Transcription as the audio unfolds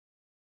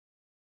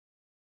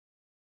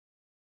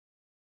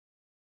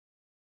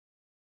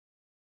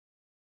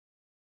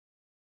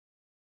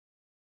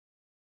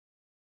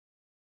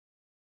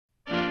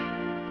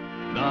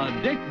The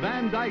Dick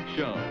Van Dyke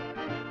Show.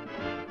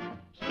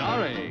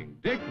 Starring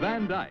Dick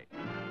Van Dyke.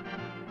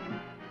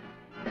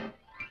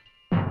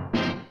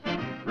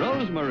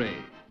 Rosemary,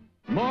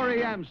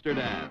 Maury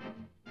Amsterdam,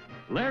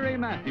 Larry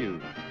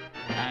Matthews,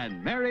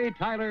 and Mary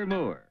Tyler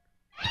Moore.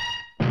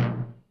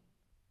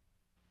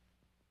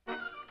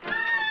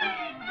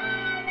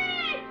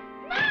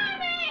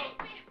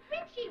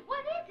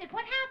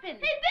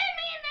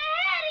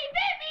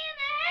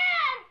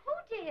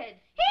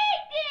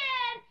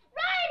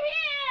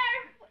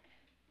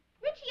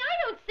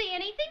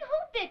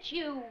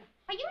 You.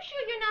 Are you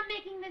sure you're not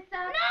making this up?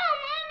 No,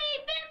 Mommy,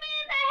 he bit me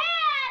in the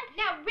head.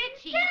 Now,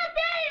 Ritchie. Tell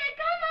Daddy to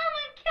come home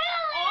and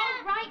kill him. All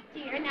right,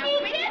 dear. Now, he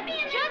Ritchie, bit me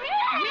in just the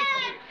head.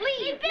 Ritchie, please.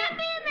 He bit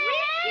me in the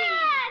Ritchie.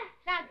 head.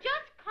 Now,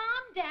 just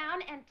calm down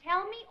and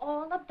tell me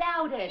all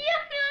about it. You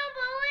don't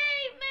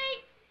believe me.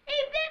 He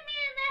bit me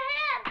in the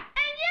head,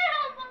 and you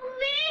don't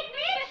believe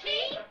me.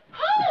 Ritchie,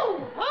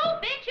 who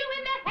bit you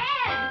in the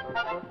head?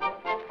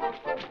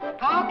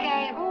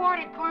 Okay, who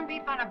ordered corned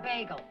beef on a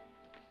bagel?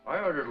 I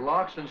ordered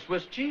lox and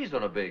Swiss cheese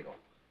on a bagel.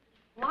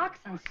 Lox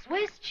and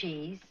Swiss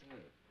cheese?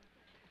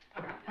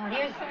 Well,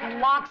 here's the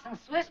lox and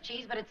Swiss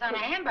cheese, but it's on a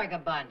hamburger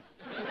bun.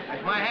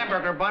 It's my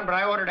hamburger bun, but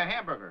I ordered a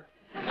hamburger.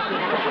 Well,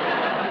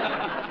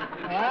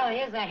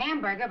 here's a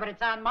hamburger, but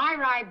it's on my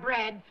rye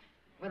bread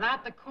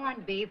without the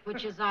corned beef,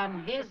 which is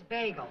on his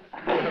bagel.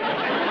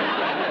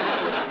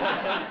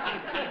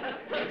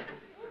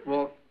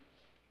 Well,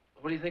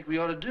 what do you think we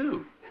ought to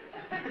do?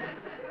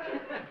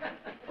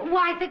 Well,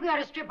 I think we ought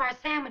to strip our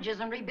sandwiches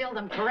and rebuild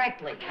them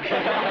correctly. Good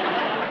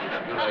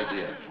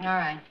idea. All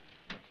right.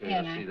 Okay,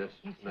 Yeah, let's see, you that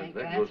take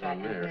goes right,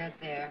 on there. That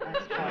there.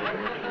 That's fine. Take it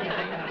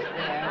goes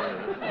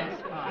there.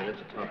 That's fine. Okay, that's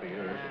the top of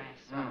yours.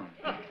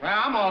 Well,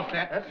 I'm all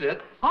set. That's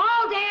it.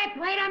 Hold it!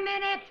 Wait a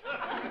minute!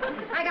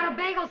 I got a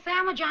bagel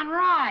sandwich on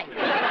rye.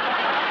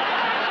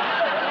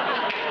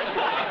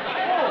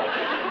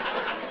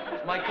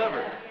 It's my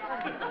cover.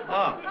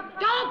 Oh.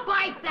 Don't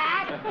bite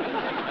that!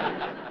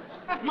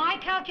 If my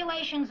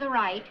calculations are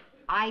right,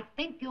 I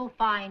think you'll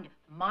find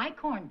my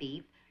corned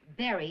beef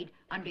buried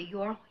under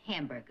your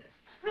hamburger.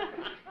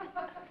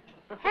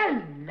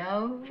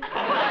 Hello.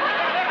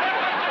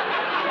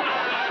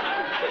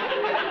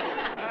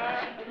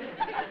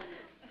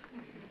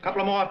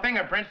 Couple of more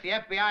fingerprints. The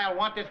FBI will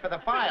want this for the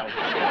files.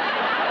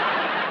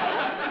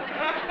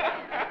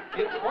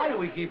 Why do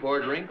we keep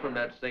ordering from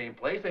that same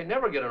place? They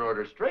never get an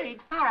order straight.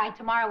 All right,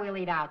 tomorrow we'll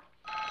eat out.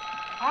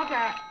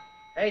 Okay.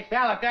 Hey,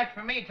 Sal, if that's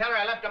for me, tell her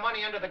I left the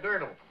money under the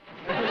girdle.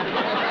 Hello?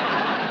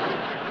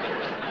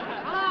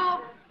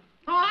 Oh,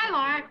 hi,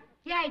 Laura.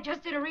 Yeah, he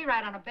just did a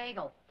rewrite on a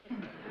bagel.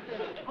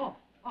 Oh,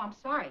 I'm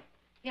sorry.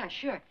 Yeah,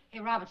 sure. Hey,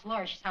 Rob, it's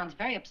Laura. She sounds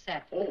very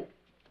upset. Oh.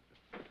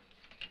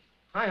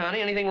 Hi,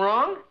 honey. Anything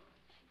wrong?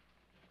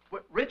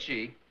 What,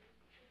 Ritchie?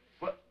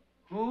 What?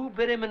 Who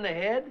bit him in the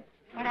head?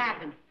 What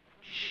happened?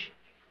 Shh.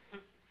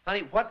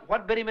 Honey,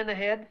 what bit him in the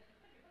head?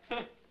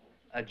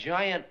 A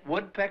giant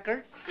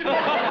woodpecker? A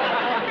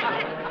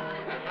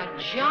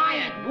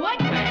giant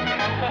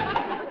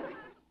woodpecker?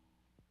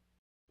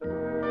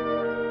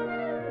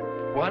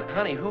 What?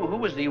 Honey, who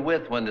was he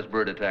with when this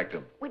bird attacked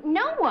him? With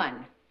no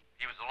one.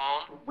 He was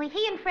alone? Well,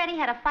 he and Freddie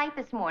had a fight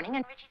this morning,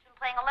 and Richie's been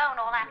playing alone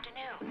all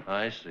afternoon.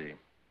 I see.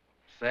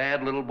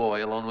 Sad little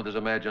boy alone with his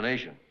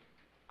imagination.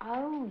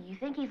 Oh, you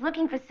think he's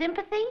looking for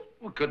sympathy?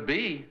 Well, could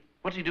be.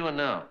 What's he doing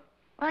now?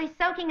 Well, he's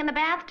soaking in the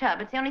bathtub.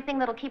 It's the only thing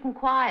that'll keep him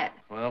quiet.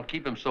 Well,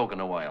 keep him soaking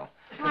a while.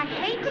 Well, I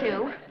hate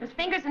to. His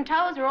fingers and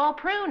toes are all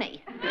pruny.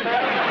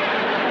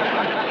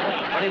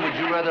 Honey, would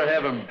you rather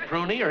have him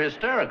pruny or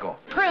hysterical?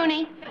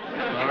 Pruny.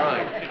 All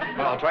right.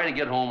 Well, I'll try to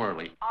get home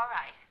early. All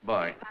right.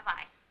 Bye.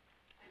 Bye-bye.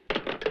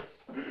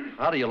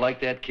 How do you like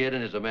that kid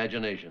and his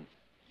imagination?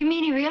 You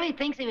mean he really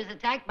thinks he was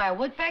attacked by a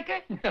woodpecker?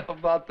 How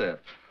about that?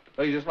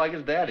 Oh, he's just like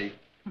his daddy.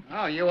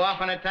 Oh, you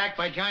often attacked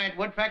by giant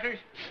woodpeckers?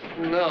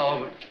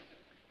 No,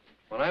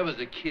 but when I was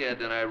a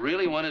kid and I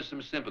really wanted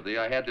some sympathy,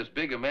 I had this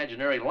big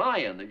imaginary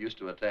lion that used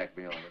to attack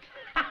me all the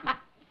time.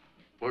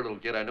 Poor little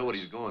kid, I know what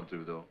he's going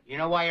through, though. You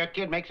know why your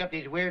kid makes up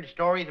these weird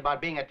stories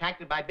about being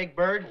attacked by big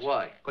birds?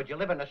 Why? Because you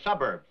live in the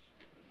suburbs.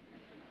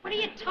 What are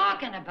you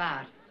talking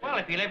about? Well,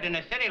 if he lived in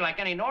a city like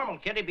any normal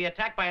kid, he'd be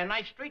attacked by a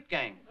nice street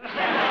gang.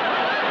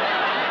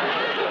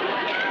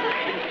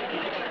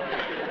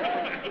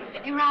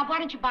 Hey, Rob, why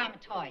don't you buy him a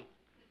toy?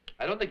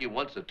 I don't think he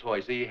wants a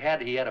toy. See,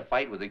 he had a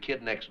fight with a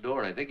kid next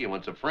door, and I think he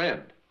wants a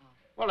friend.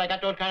 Well, they got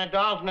those kind of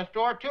dolls in the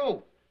store,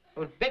 too.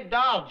 Those big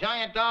dolls,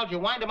 giant dolls, you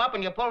wind them up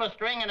and you pull a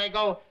string and they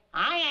go,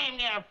 I am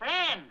your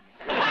friend.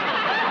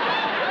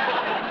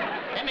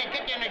 Then they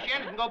kick you in the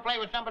shins and go play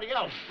with somebody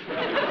else.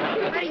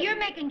 But you're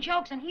making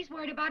jokes and he's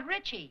worried about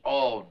Ritchie.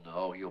 Oh,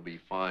 no, he'll be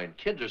fine.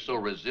 Kids are so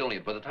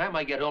resilient. By the time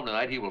I get home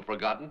tonight, he will have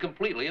forgotten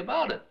completely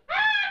about it.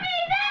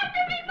 Mommy's after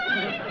me,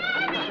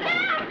 Mommy's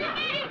after me.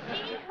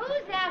 Ritchie,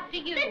 who's after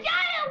you? The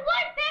giant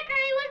woodpecker,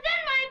 he was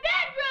in my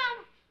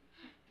bedroom.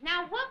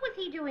 Now, what was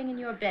he doing in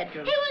your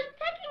bedroom? He was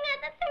pecking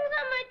at the things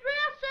on my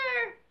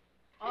dresser.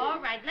 All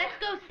right, let's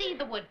go see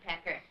the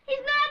woodpecker.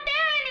 He's not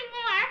there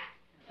anymore.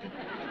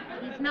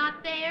 He's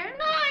not there?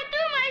 No, I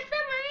threw my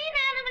summer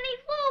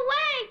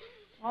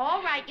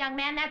right, young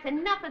man. That's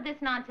enough of this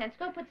nonsense.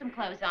 Go put some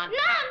clothes on. No,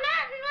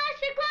 not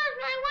unless you close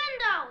my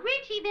window.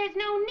 Richie, there's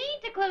no need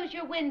to close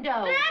your window.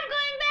 But I'm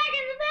going back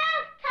in the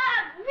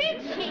bathtub.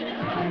 Richie!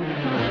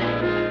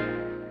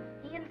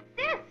 He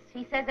insists.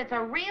 He says it's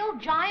a real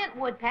giant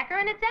woodpecker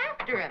and it's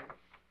after him.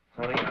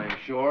 Honey, I'm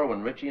sure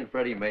when Ritchie and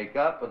Freddie make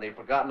up and they've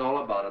forgotten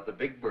all about it, the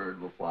big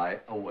bird will fly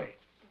away.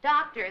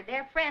 Doctor,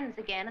 they're friends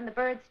again and the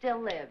bird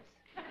still lives.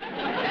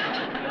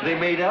 They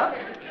made up?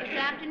 This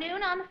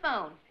afternoon on the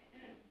phone.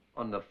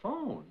 On the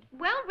phone?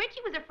 Well,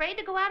 Richie was afraid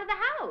to go out of the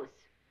house.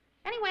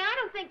 Anyway, I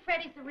don't think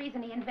Freddie's the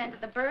reason he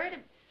invented the bird. It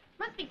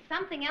must be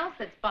something else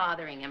that's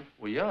bothering him.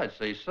 Well, yeah, I'd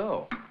say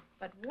so.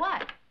 But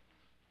what?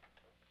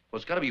 Well,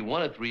 it's got to be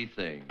one of three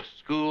things.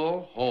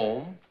 School,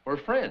 home, or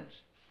friends.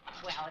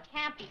 Well, it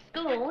can't be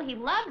school. He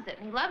loves it,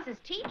 and he loves his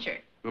teacher.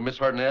 Well, Miss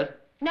Hartnett?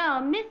 No,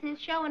 Mrs.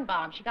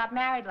 Schoenbaum. She got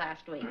married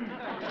last week.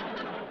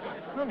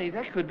 Honey,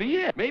 that could be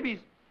it. Maybe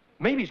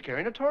he's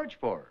carrying a torch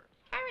for her.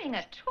 Carrying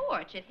a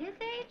torch at his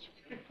age?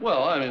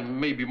 Well, I mean,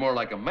 maybe more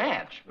like a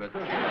match, but...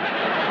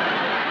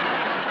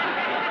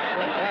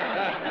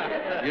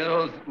 You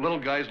know, little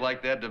guys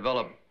like that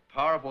develop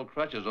powerful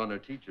crutches on their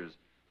teachers.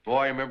 Boy,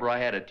 I remember I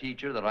had a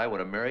teacher that I would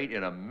have married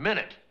in a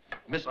minute.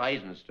 Miss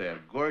Eisenstadt,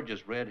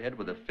 gorgeous redhead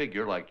with a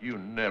figure like you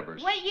never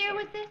saw. What year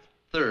was this?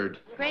 Third.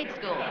 Grade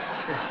school.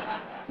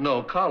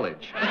 No,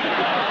 college.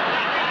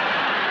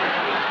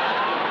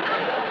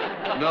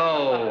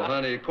 No,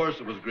 honey, of course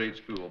it was grade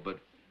school, but,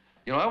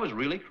 you know, I was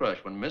really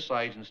crushed when Miss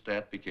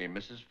Eisenstadt became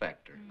Mrs.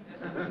 Factor.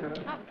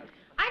 Oh,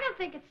 I don't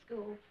think it's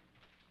school.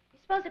 You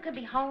suppose it could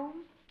be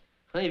home?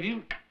 Honey, have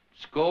you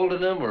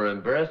scolded him or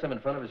embarrassed him in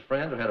front of his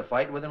friends or had a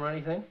fight with him or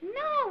anything?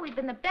 No, we've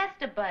been the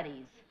best of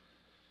buddies.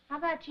 How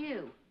about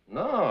you?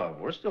 No,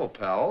 we're still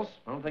pals.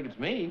 I don't think it's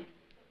me.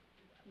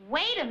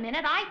 Wait a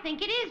minute, I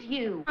think it is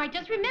you. I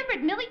just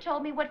remembered Millie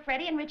told me what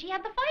Freddie and Richie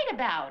had the fight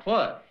about.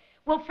 What?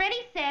 Well,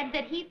 Freddie said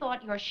that he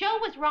thought your show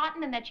was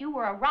rotten and that you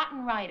were a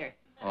rotten writer.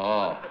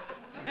 Oh.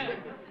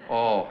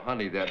 Oh,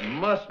 honey, that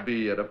must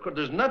be it. Of course,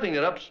 there's nothing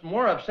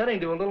more upsetting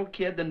to a little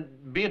kid than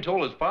being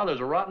told his father's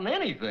a rotten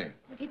anything.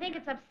 Do you think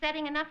it's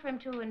upsetting enough for him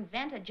to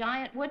invent a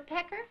giant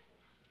woodpecker?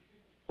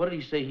 What did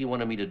he say he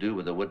wanted me to do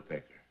with a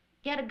woodpecker?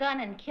 Get a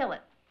gun and kill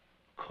it.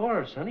 Of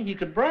course, honey, he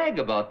could brag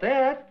about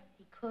that.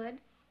 He could?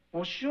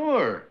 Well,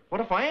 sure.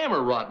 What if I am a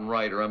rotten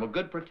writer? I'm a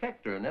good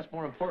protector, and that's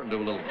more important to a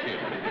little kid.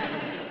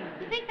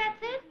 You think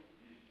that's it?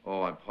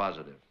 Oh, I'm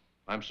positive.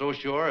 I'm so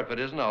sure if it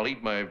isn't, I'll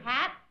eat my...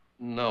 Hat?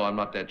 No, I'm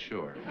not that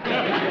sure.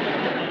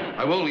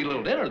 I will eat a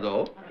little dinner,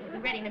 though. I'll be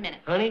ready in a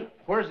minute. Honey,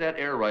 where's that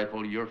air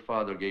rifle your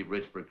father gave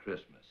Rich for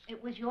Christmas?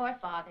 It was your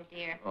father,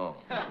 dear. Oh.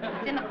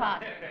 It's in the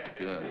closet.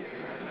 Good.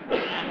 What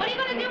are you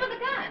going to do with the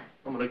gun?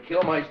 I'm going to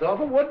kill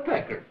myself a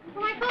woodpecker.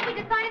 Well, I thought we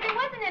decided there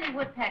wasn't any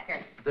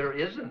woodpecker. There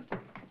isn't.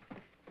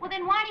 Well,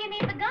 then why do you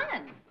need the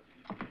gun?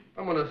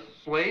 I'm going to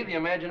slay the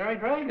imaginary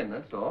dragon,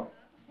 that's all.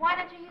 Why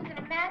don't you use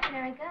an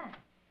imaginary gun?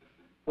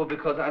 Well,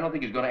 because I don't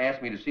think he's going to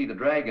ask me to see the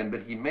dragon,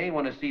 but he may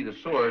want to see the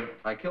sword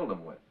I killed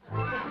him with.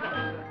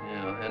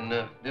 Yeah, and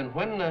then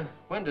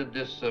when did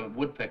this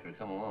woodpecker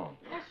come along?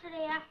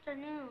 Yesterday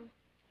afternoon.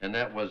 And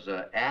that was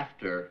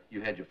after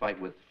you had your fight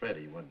with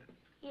Freddie, wasn't it?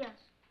 Yes.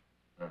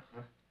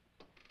 Uh-huh.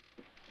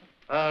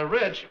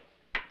 Rich,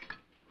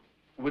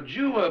 would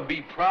you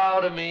be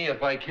proud of me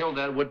if I killed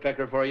that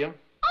woodpecker for you?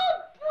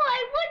 Oh, boy,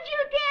 would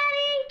you,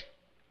 Daddy?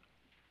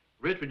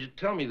 Rich, would you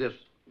tell me this?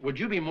 Would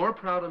you be more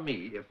proud of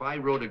me if I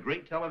wrote a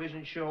great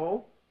television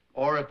show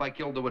or if I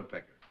killed the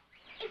woodpecker?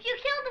 If you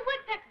killed the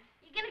woodpecker,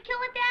 you gonna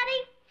kill it,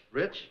 Daddy?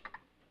 Rich,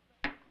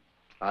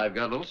 I've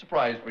got a little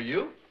surprise for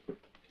you.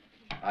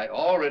 I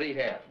already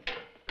have.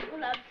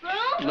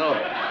 Bulletproof? No.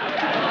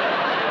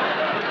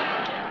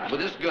 With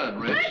this gun,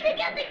 Rich. Where'd you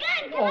get the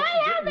gun? Can I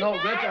have the no,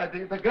 gun? Rich, I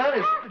think the gun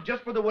is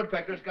just for the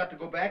woodpecker. It's got to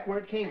go back where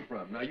it came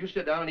from. Now, you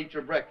sit down and eat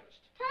your breakfast.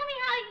 Tell me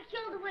how you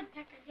killed the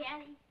woodpecker,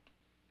 Daddy.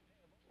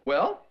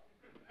 Well,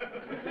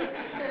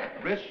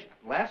 Rich,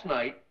 last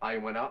night I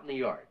went out in the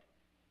yard.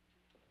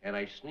 And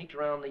I sneaked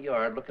around the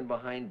yard looking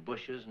behind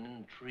bushes and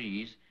in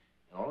trees.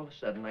 And all of a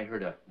sudden I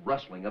heard a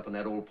rustling up in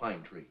that old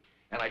pine tree.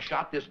 And I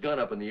shot this gun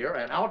up in the air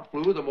and out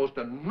flew the most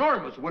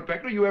enormous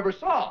woodpecker you ever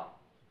saw.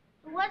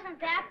 It wasn't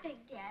that big,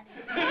 Daddy.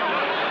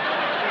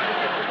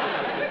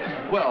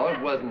 Well, it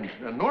wasn't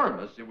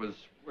enormous. It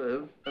was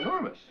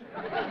enormous.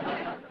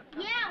 Yeah,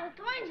 with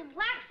orange and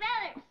black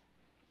feathers.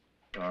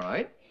 All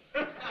right.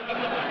 Well,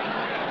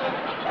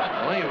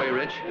 anyway,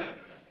 Rich,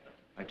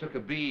 I took a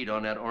bead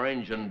on that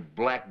orange and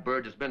black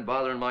bird that's been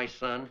bothering my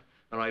son,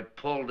 and I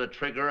pulled the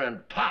trigger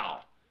and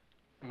pow!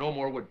 No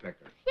more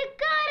woodpecker. You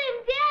got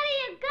him, Daddy,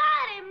 you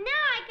got him.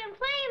 Now I can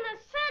play in the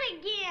sun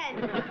again.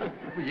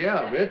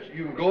 Yeah, Rich,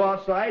 you can go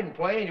outside and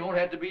play and you won't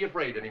have to be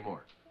afraid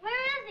anymore. Where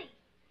is he?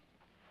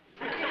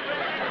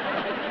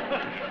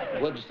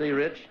 What'd you say,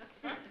 Rich?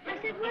 I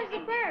said, where's the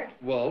bird?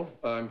 Well,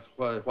 why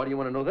do you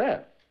want to know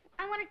that?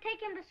 I want to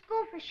take him to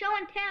school for show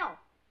and tell.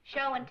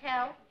 Show and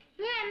tell?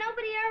 Yeah,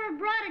 nobody ever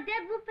brought a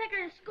dead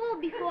woodpecker to school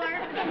before.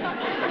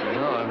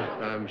 No,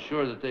 I'm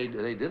sure that they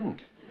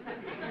didn't.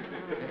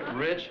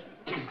 Rich,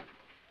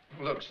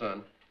 look,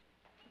 son,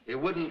 It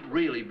wouldn't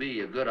really be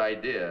a good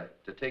idea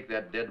to take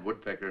that dead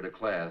woodpecker to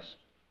class,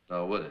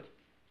 now would it?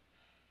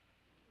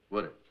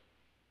 Would it?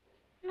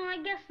 No, I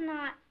guess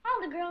not.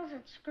 All the girls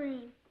would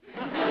scream.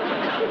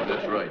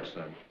 That's right,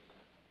 son.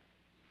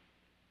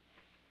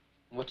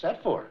 What's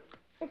that for?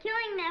 For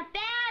killing that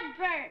bad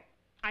bird.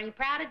 Are you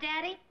proud of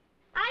Daddy?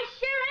 I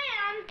sure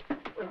am.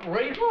 Where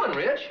are you going,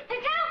 Rich? To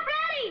tell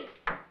Freddie.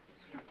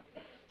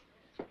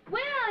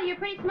 Well, you're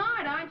pretty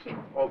smart, aren't you?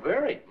 Oh,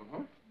 very.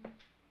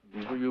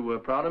 Were you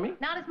proud of me?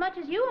 Not as much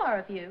as you are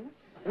of you.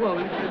 Well,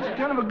 it's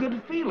kind of a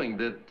good feeling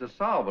to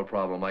solve a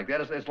problem like that.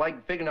 It's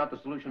like figuring out the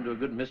solution to a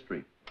good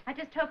mystery. I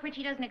just hope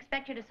Ritchie doesn't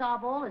expect you to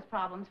solve all his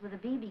problems with a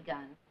BB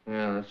gun.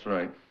 Yeah, that's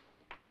right.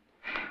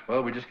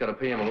 Well, we just got to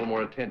pay him a little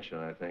more attention,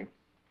 I think.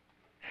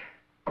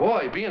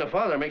 Boy, being a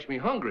father makes me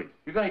hungry.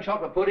 You got any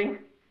chocolate pudding?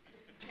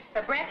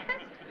 For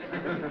breakfast?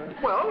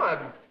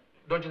 Well,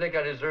 don't you think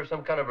I deserve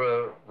some kind of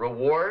a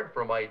reward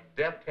for my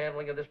deft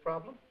handling of this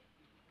problem?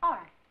 All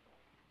right.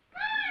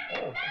 Mom!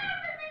 That was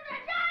the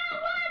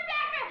giant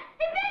woodpecker!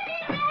 He bit me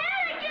in the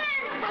head again!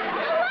 The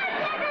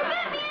woodpecker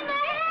bit me in the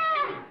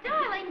head!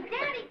 Darling,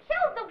 Daddy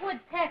killed the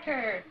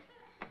woodpecker.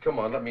 Come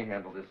on, let me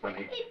handle this,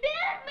 honey. He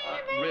bit me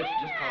in the Rich,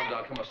 head! just calm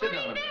down. Come on, sit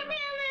down a He bit me minute. in the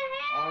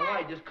head! All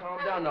right, just calm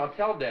down. Now,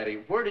 tell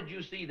Daddy, where did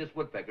you see this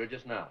woodpecker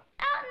just now?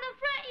 Out in the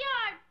front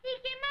yard. He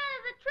came out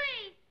of the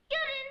tree.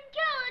 You didn't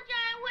kill the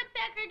giant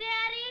woodpecker,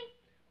 Daddy.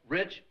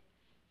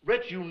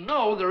 Rich, you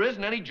know there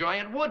isn't any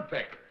giant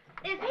woodpecker.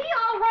 Is he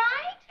all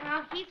right?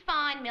 Oh, he's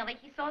fine, Millie.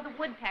 He saw the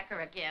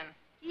woodpecker again.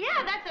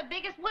 Yeah, that's the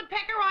biggest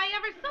woodpecker I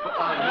ever saw.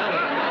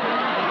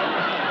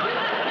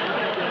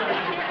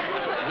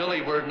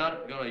 Millie, we're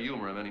not going to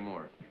humor him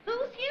anymore.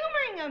 Who's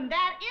humoring him?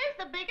 That is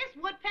the biggest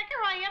woodpecker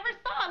I ever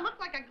saw. It looked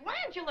like a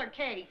glandular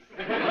case.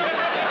 Millie,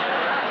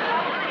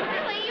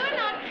 you're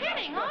not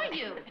kidding, are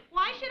you?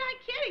 Why should I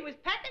kid? He was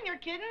pecking your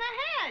kid in the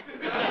head.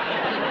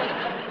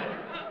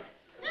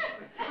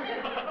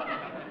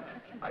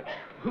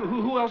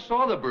 Who else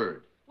saw the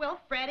bird? Well,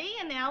 Freddie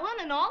and Ellen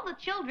and all the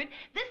children,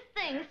 this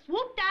thing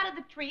swooped out of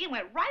the tree and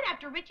went right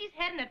after Richie's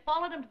head and it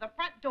followed him to the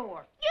front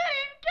door. You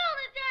didn't kill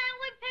the giant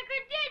woodpecker,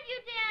 did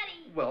you,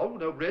 Daddy? Well,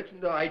 no, Rich,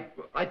 no,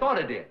 I thought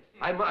I did.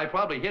 I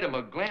probably hit him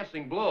a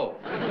glancing blow.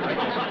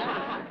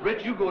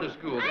 Rich, you go to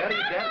school. I'm not going to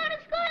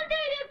school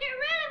until you get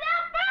rid of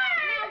that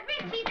bird! Now,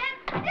 Richie,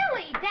 that's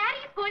silly.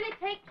 Daddy's going to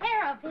take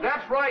care of him.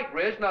 That's right,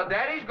 Rich. Now,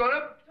 Daddy's going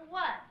to...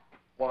 What?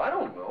 Well, I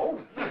don't know.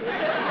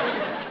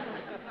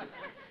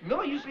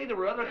 Millie, you say there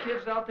were other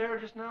kids out there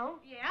just now?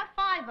 Yeah,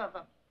 5 of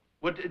them.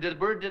 What, the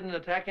bird didn't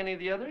attack any of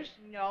the others?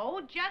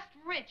 No, just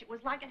Rich. It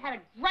was like it had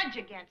a grudge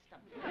against him.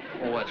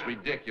 Oh, that's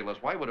ridiculous.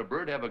 Why would a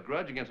bird have a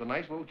grudge against a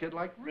nice little kid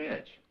like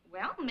Rich?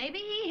 Well, maybe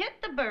he hit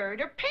the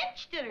bird or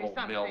pinched it or Oh,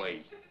 something.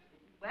 Millie.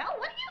 Well,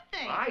 what do you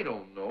think? I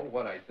don't know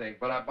what I think,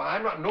 but I'm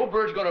not... No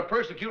bird's going to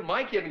persecute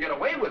my kid and get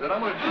away with it.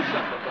 I'm going to do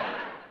something about it.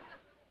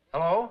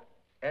 Hello?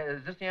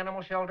 Is this the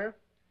animal shelter?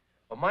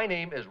 Well, my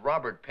name is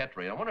Robert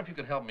Petrie. I wonder if you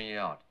could help me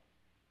out.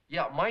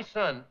 Yeah, my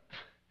son...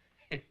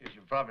 You're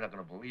probably not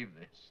going to believe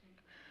this.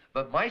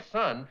 But my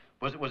son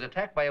was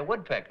attacked by a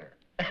woodpecker.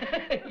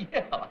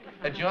 Yeah,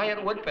 a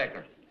giant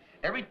woodpecker.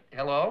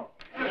 Hello?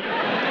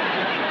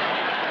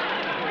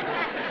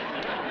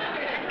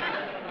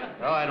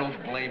 Oh, I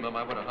don't blame him.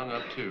 I would have hung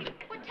up, too.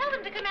 Well, tell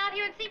them to come out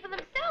here and see for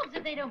themselves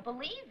if they don't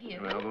believe you.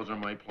 Well, those are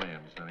my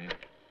plans, honey.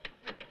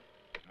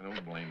 I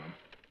don't blame them.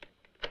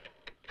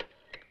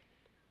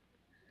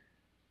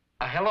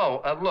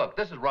 Hello. Look,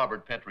 this is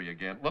Robert Petrie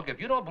again. Look, if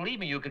you don't believe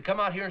me, you could come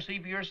out here and see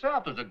for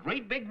yourself. There's a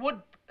great big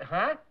wood...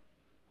 Huh?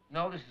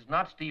 No, this is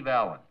not Steve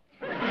Allen.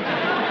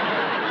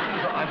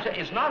 I'm saying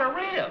it's not a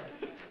rib.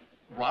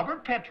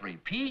 Robert Petrie,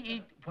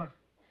 P-E...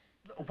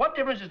 What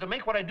difference does it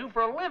make what I do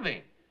for a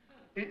living?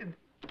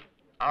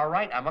 All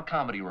right, I'm a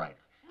comedy writer.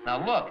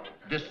 Now, look,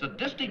 this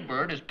sadistic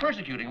bird is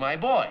persecuting my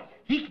boy.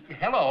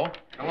 Hello?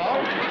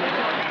 Hello?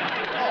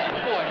 Oh,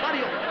 boy,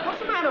 what's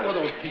the matter with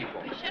those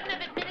people? You shouldn't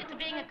have admitted to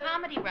being a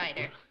comedy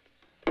writer.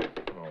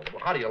 Oh,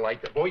 how do you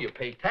like that? Boy, you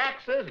pay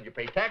taxes, and you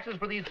pay taxes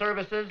for these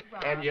services,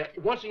 and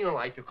once in your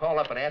life, you call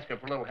up and ask them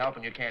for a little help,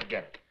 and you can't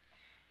get it.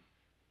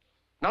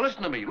 Now,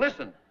 listen to me.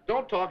 Listen.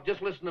 Don't talk.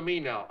 Just listen to me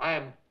now. I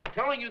am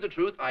telling you the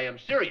truth. I am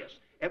serious.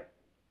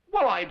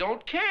 Well, I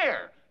don't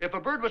care. If a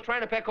bird was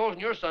trying to peck holes in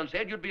your son's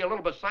head, you'd be a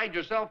little beside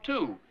yourself,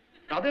 too.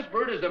 Now, this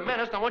bird is a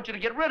menace, and I want you to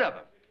get rid of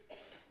him.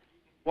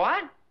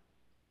 What?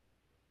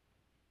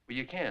 Well,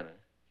 you can, huh?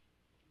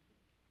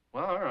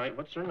 Well, all right.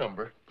 What's her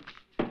number?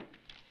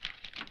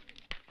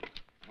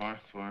 4.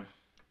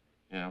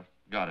 Yeah,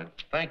 got it.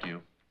 Thank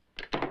you.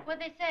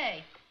 What'd they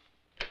say?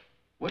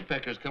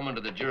 Woodpeckers come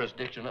under the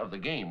jurisdiction of the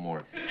game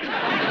warden. You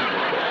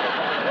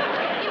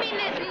mean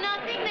there's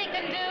nothing they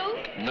can do?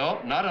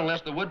 No, not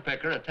unless the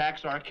woodpecker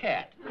attacks our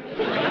cat.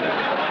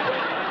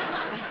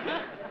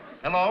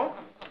 Hello?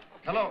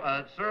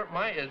 Hello, sir,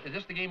 is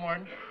this the game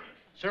warden?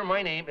 Sir,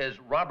 my name is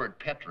Robert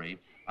Petrie.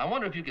 I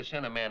wonder if you could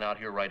send a man out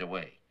here right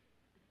away.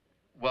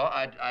 Well,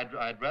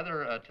 I'd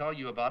rather tell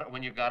you about it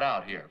when you got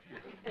out here.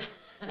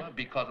 Well,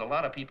 because a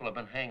lot of people have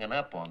been hanging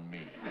up on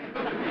me.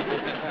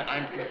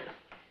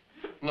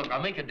 Look,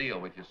 I'll make a deal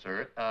with you,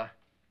 sir.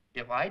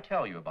 If I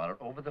tell you about it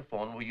over the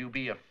phone, will you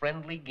be a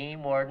friendly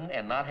game warden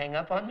and not hang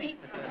up on me?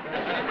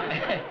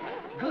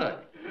 Good.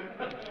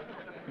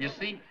 You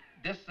see,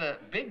 this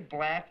big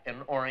black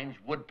and orange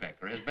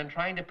woodpecker has been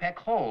trying to peck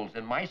holes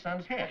in my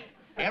son's head.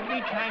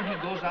 Every time he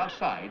goes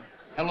outside,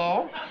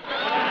 hello? I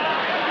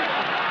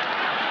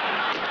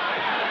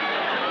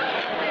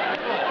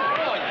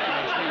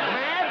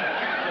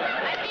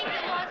think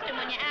you lost him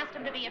when you asked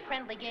him to be a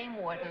friendly game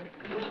warden.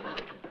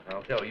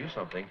 I'll tell you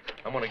something.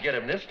 I'm gonna get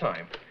him this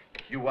time.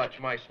 You watch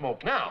my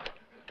smoke now.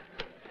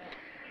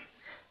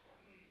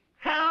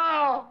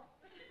 Hello!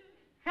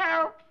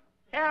 Help!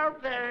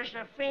 Help! There's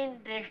a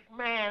fiendish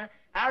man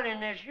out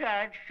in his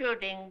yard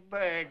shooting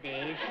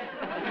birdies.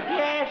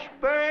 Yes,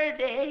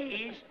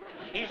 birdies.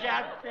 He's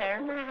out there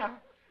now.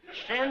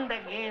 Send the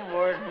game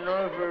warden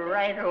over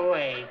right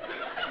away.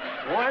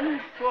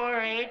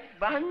 148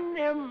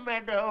 Bunny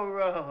Meadow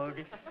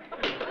Road.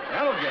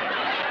 Okay.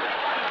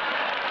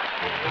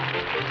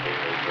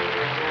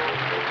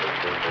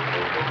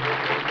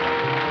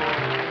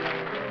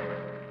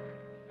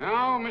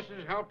 Now,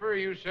 Mrs. Helper,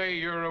 you say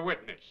you're a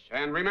witness.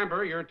 And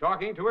remember, you're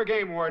talking to a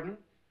game warden.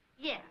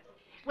 Yes.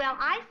 Well,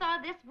 I saw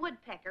this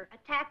woodpecker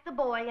attack the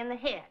boy in the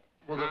head.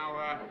 Well,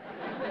 now,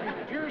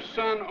 does your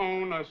son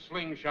own a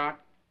slingshot?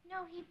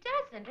 No, he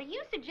doesn't. Are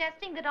you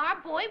suggesting that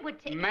our boy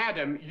would take...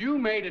 Madam, you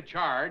made a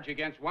charge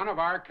against one of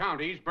our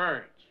county's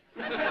birds.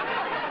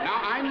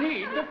 Now, I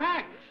need the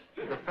facts.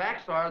 The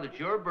facts are that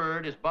your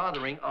bird is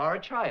bothering our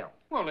child.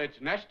 Well, it's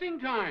nesting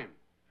time.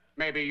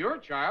 Maybe your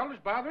child is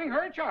bothering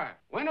her child.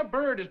 When a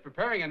bird is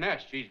preparing a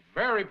nest, she's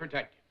very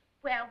protective.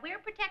 Well, we're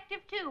protective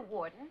too,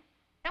 Warden.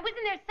 Now,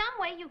 isn't there some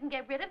way you can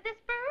get rid of this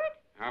bird?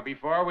 Now,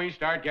 before we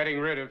start getting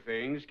rid of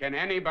things, can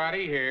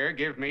anybody here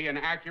give me an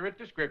accurate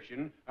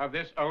description of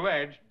this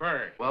alleged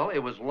bird? Well, it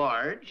was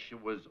large,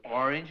 it was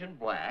orange and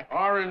black.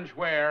 Orange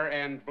where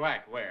and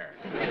black where?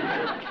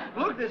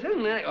 Look, this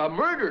isn't a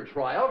murder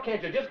trial.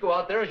 Can't you just go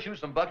out there and shoot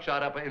some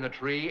buckshot up in the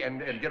tree and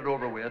get it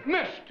over with?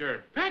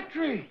 Mr.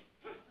 Petrie,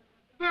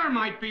 there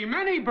might be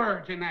many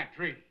birds in that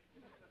tree.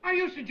 Are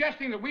you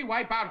suggesting that we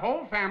wipe out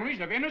whole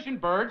families of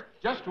innocent birds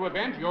just to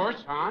avenge your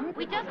son?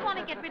 We just want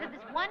to get rid of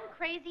this one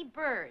crazy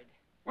bird.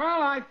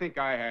 Well, I think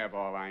I have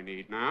all I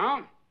need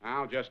now.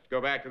 I'll just go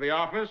back to the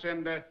office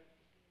and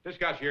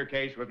discuss your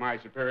case with my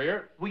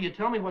superior. Will you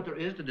tell me what there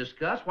is to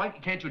discuss? Why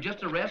can't you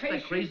just arrest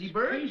that crazy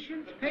bird?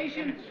 Patience,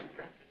 patience.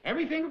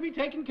 Everything will be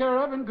taken care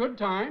of in good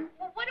time.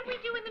 Well, what do we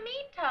do in the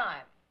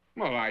meantime?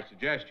 Well, I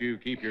suggest you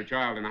keep your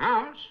child in the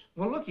house.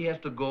 Well, look, he has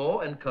to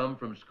go and come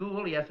from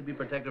school. He has to be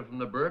protected from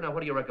the bird. Now, what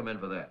do you recommend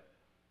for that?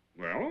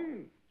 Well,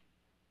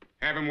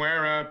 have him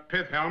wear a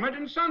pith helmet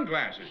and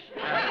sunglasses.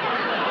 You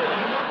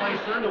want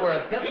my son to wear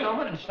a pith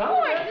helmet and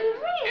sunglasses?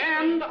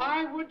 And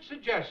I would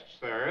suggest,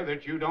 sir,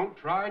 that you don't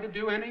try to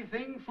do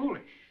anything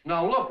foolish.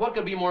 Now, look, what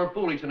could be more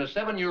foolish than a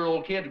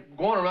 7-year-old kid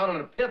going around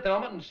in a pith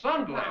helmet and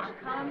sunglasses?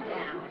 Now, calm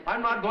down.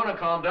 I'm not going to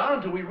calm down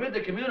until we rid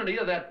the community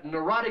of that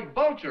neurotic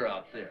vulture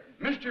out there.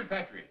 Mr.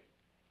 Petrie,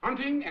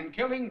 hunting and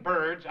killing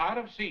birds out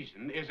of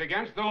season is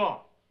against the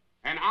law,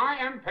 and I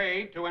am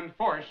paid to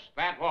enforce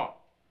that law.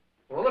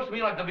 Well, it looks to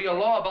me like there'll be a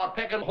law about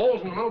pecking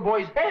holes in little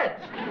boys'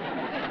 heads.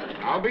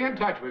 I'll be in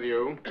touch with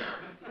you.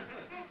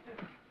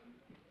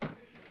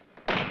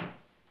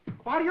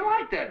 Why do you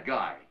like that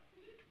guy?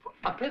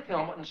 A pith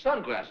helmet and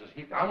sunglasses.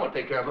 I'm going to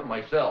take care of it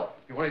myself.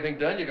 If you want anything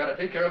done, you got to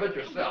take care of it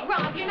yourself.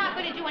 Rob, you're not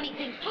going to do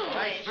anything foolish.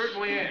 I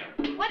certainly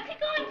am. What's he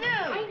going to do?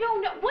 I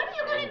don't know. What are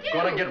you going to do?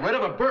 Going to get rid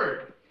of a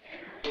bird.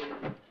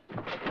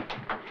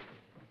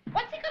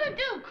 What's he going to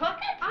do? Cook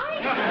it?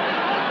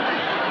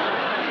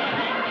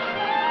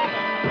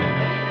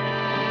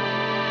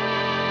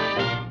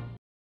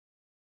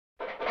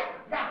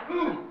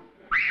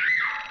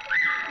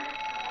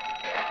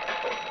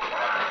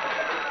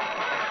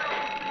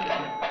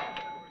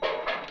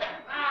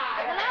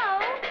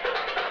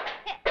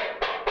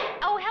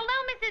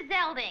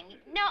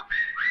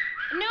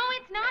 No,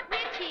 it's not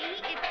Ritchie.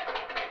 It's...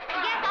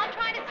 Yes, I'll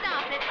try to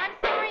stop it. I'm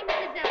sorry,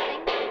 Mrs.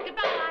 Zilding.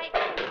 Goodbye.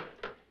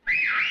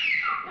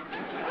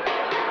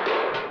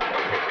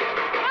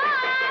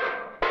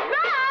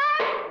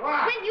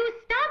 Rob! Will you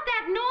stop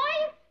that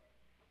noise?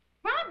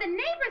 Rob, the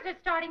neighbors are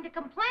starting to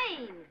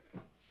complain.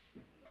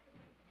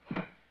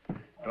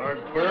 Darn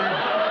bird.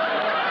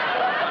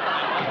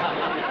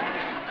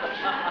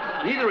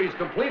 Either he's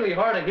completely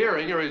hard of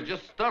hearing or he's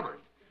just stubborn.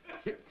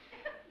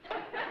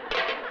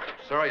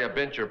 Sorry I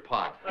bent your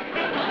pot. It's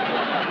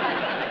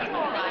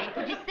all right.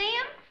 Did you see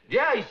him?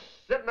 Yeah, he's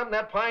sitting up in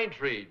that pine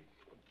tree,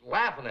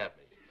 laughing at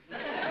me.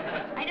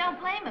 I don't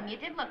blame him. You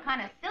did look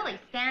kind of silly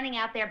standing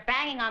out there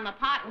banging on the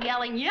pot and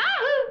yelling,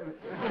 Yahoo!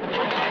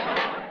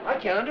 I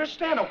can't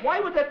understand it.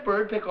 Why would that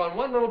bird pick on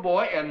one little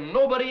boy and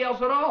nobody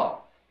else at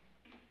all?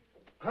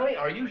 Honey,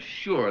 are you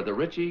sure the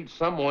Ritchie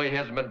some way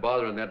hasn't been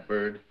bothering that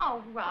bird?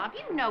 Oh, Rob,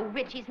 you know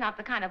Richie's not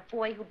the kind of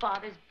boy who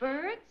bothers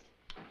birds.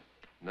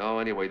 No,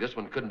 anyway, this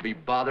one couldn't be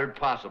bothered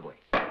possibly.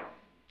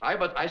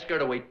 I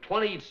scared away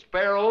 20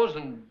 sparrows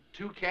and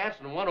 2 cats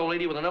and 1 old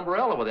lady with an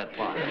umbrella with that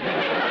pot.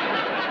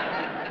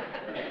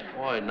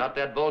 Boy, Boy, not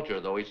that vulture,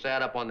 though. He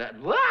sat up on that.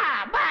 Wah,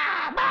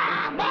 bah,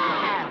 bah,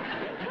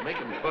 bah.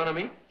 Making fun of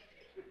me.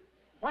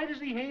 Why does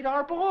he hate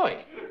our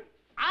boy?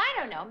 I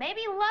don't know.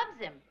 Maybe he loves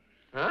him.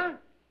 Huh?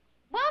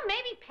 Well,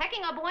 maybe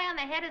pecking a boy on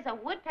the head is a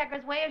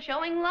woodpecker's way of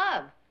showing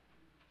love.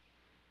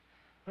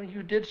 Well,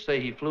 you did say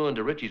he flew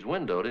into Ritchie's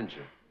window, didn't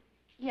you?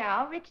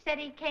 Yeah, Rich said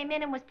he came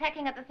in and was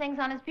pecking at the things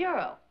on his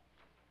bureau.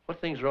 What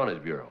things are on his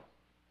bureau?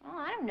 Oh,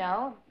 I don't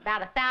know.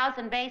 About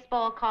 1,000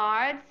 baseball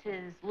cards,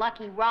 his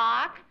lucky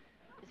rock,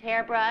 his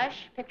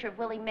hairbrush, picture of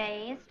Willie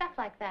Mays, stuff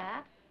like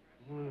that.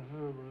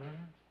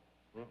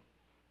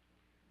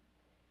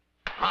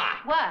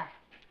 Ha! What?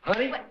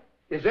 Honey, What?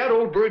 is that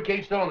old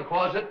birdcage still in the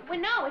closet? Well,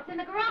 no, it's in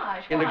the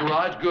garage. In the Why?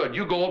 garage? Good.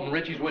 You go open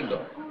Ritchie's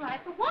window. All right,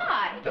 but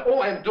why?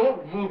 Oh, and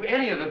don't move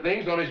any of the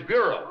things on his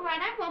bureau. All right,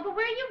 I won't, but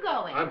where are you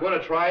going? I'm going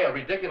to try a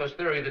ridiculous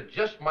theory that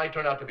just might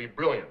turn out to be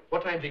brilliant.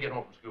 What time do you get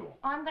home from school?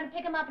 Oh, I'm going to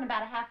pick him up in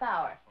about a half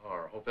hour. Oh,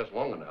 I hope that's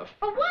long enough.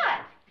 For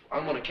what?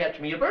 I'm going to catch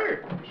me a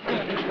bird.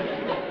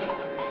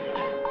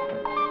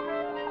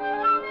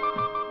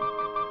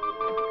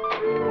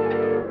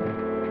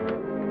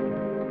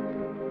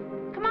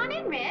 Come on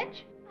in,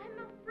 Rich.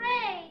 I'm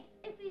afraid.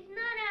 If he's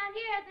not out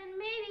here, then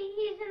maybe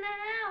he's in the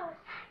house.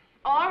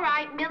 All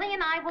right, Millie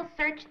and I will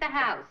search the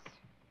house.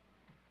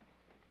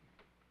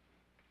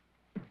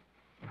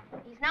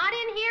 He's not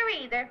in here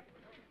either.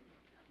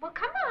 Well,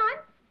 come on.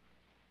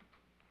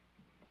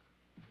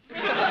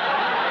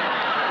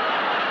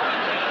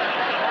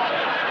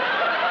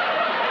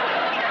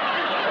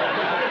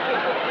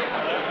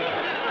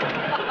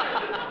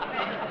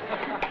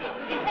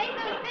 Take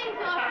those things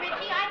off,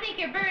 Richie. I think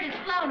your bird has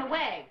flown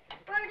away.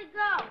 Where'd he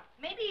go?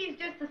 Maybe he's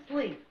just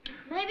asleep.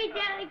 Maybe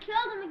Daddy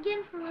killed him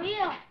again for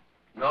real.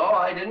 No,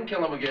 I didn't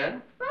kill him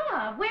again.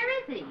 Rob, where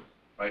is he?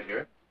 Right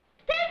here.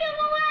 Take him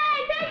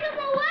away! Take him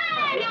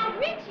away! Now,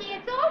 Richie,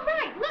 it's all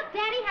right. Look,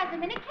 Daddy has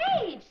him in a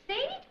cage,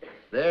 see?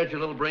 There's your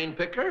little brain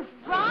picker.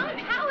 Rob,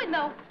 how in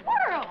the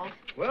world?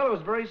 Well, it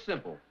was very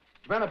simple.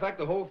 As a matter of fact,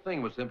 the whole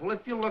thing was simple.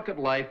 If you look at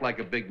life like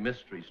a big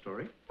mystery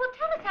story. Well,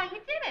 tell us how you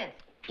did it.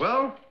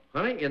 Well,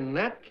 honey, in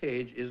that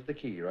cage is the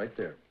key right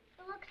there.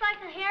 It looks like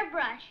a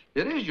hairbrush.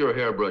 It is your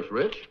hairbrush,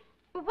 Rich.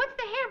 Well, what's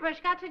the hairbrush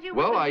got to do with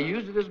Well, it? I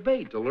used it as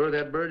bait to lure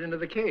that bird into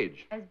the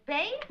cage. As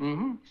bait?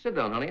 Mm-hmm. Sit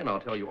down, honey, and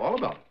I'll tell you all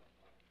about it.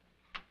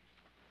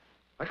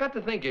 I got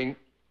to thinking,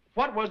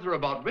 what was there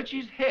about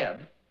Ritchie's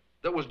head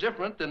that was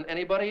different than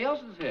anybody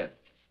else's head?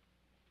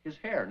 His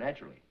hair,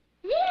 naturally.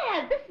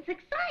 Yeah, this is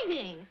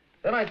exciting.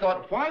 Then I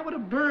thought, why would a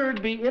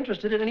bird be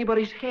interested in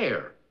anybody's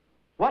hair?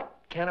 What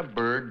can a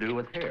bird do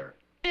with hair?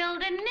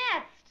 Build a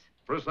nest.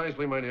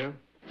 Precisely, my dear.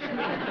 Said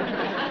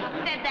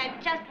that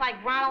just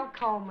like Ronald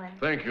Coleman.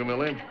 Thank you,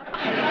 Millie.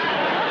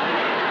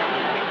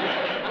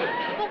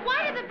 But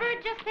why did the bird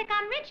just pick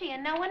on Richie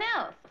and no one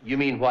else? You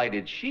mean, why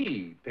did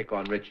she pick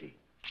on Ritchie?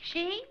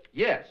 She?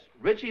 Yes,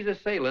 Ritchie's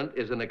assailant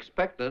is an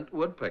expectant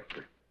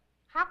woodpecker.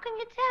 How can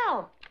you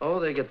tell? Oh,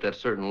 they get that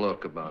certain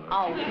look about it.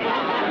 Oh,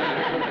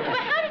 but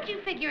how did you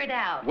figure it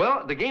out?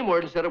 Well, the game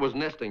warden said it was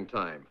nesting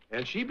time,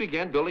 and she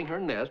began building her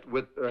nest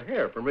with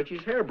hair from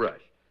Ritchie's hairbrush.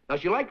 Now,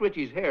 she liked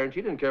Ritchie's hair, and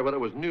she didn't care whether it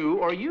was new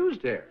or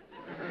used hair.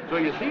 So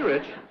you see,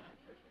 Rich,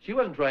 she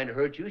wasn't trying to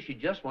hurt you. She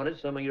just wanted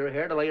some of your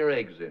hair to lay her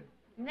eggs in.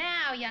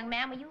 Now, young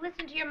man, will you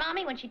listen to your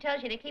mommy when she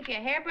tells you to keep your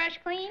hairbrush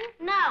clean?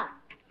 No,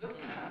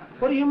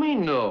 What do you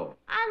mean, no?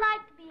 I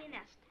like to be a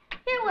nest.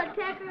 Here,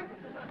 woodpecker.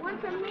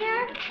 Want some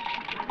here?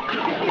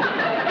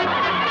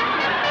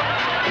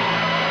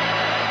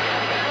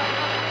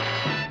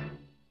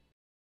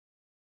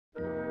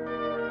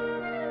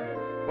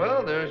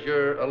 Well, there's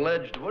your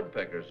alleged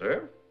woodpecker,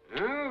 sir.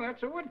 Well,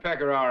 that's a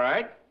woodpecker, all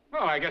right.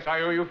 Well, I guess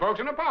I owe you folks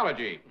an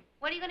apology.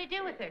 What are you going to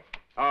do with her?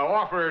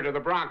 Offer her to the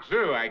Bronx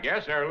Zoo, I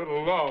guess. They're a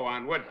little low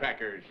on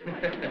woodpeckers. Here,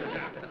 Daddy.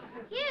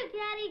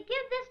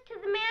 Give this to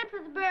the man for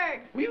the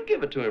bird. Will you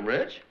give it to him,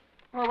 Rich?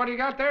 Well, what do you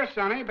got there,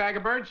 Sonny? Bag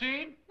of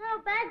birdseed? No,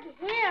 bag of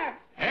hair.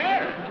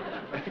 Hair?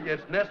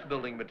 It's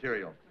nest-building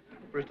material.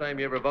 First time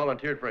you ever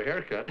volunteered for a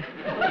haircut.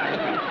 I'm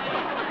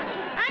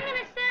going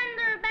to send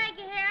her a bag of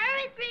hair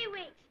every 3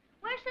 weeks.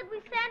 Where should we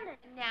send it?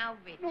 Now,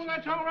 Rich. Well,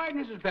 that's all right,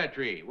 Mrs.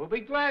 Petrie. We'll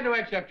be glad to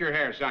accept your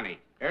hair, Sonny.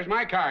 There's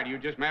my card. You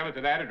just mail it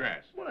to that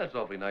address. Well, that's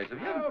awfully nice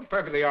of you. Oh,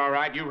 perfectly all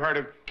right. You've heard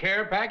of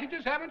care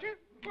packages, haven't you?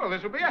 Well,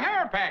 this will be a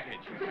hair package.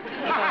 Pretty good,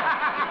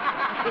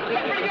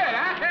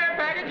 huh? Hair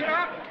package, you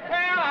know?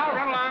 Well, I'll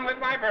run along with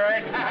my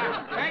bird.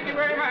 Thank you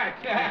very much.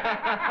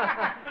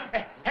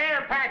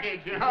 Hair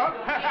package, you know?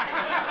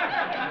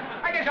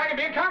 I guess I could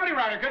be a comedy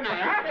writer, couldn't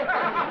I,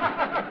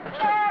 huh?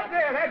 Oh,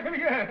 there, that's pretty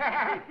good.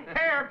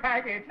 Hair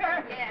package.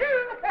 Yeah.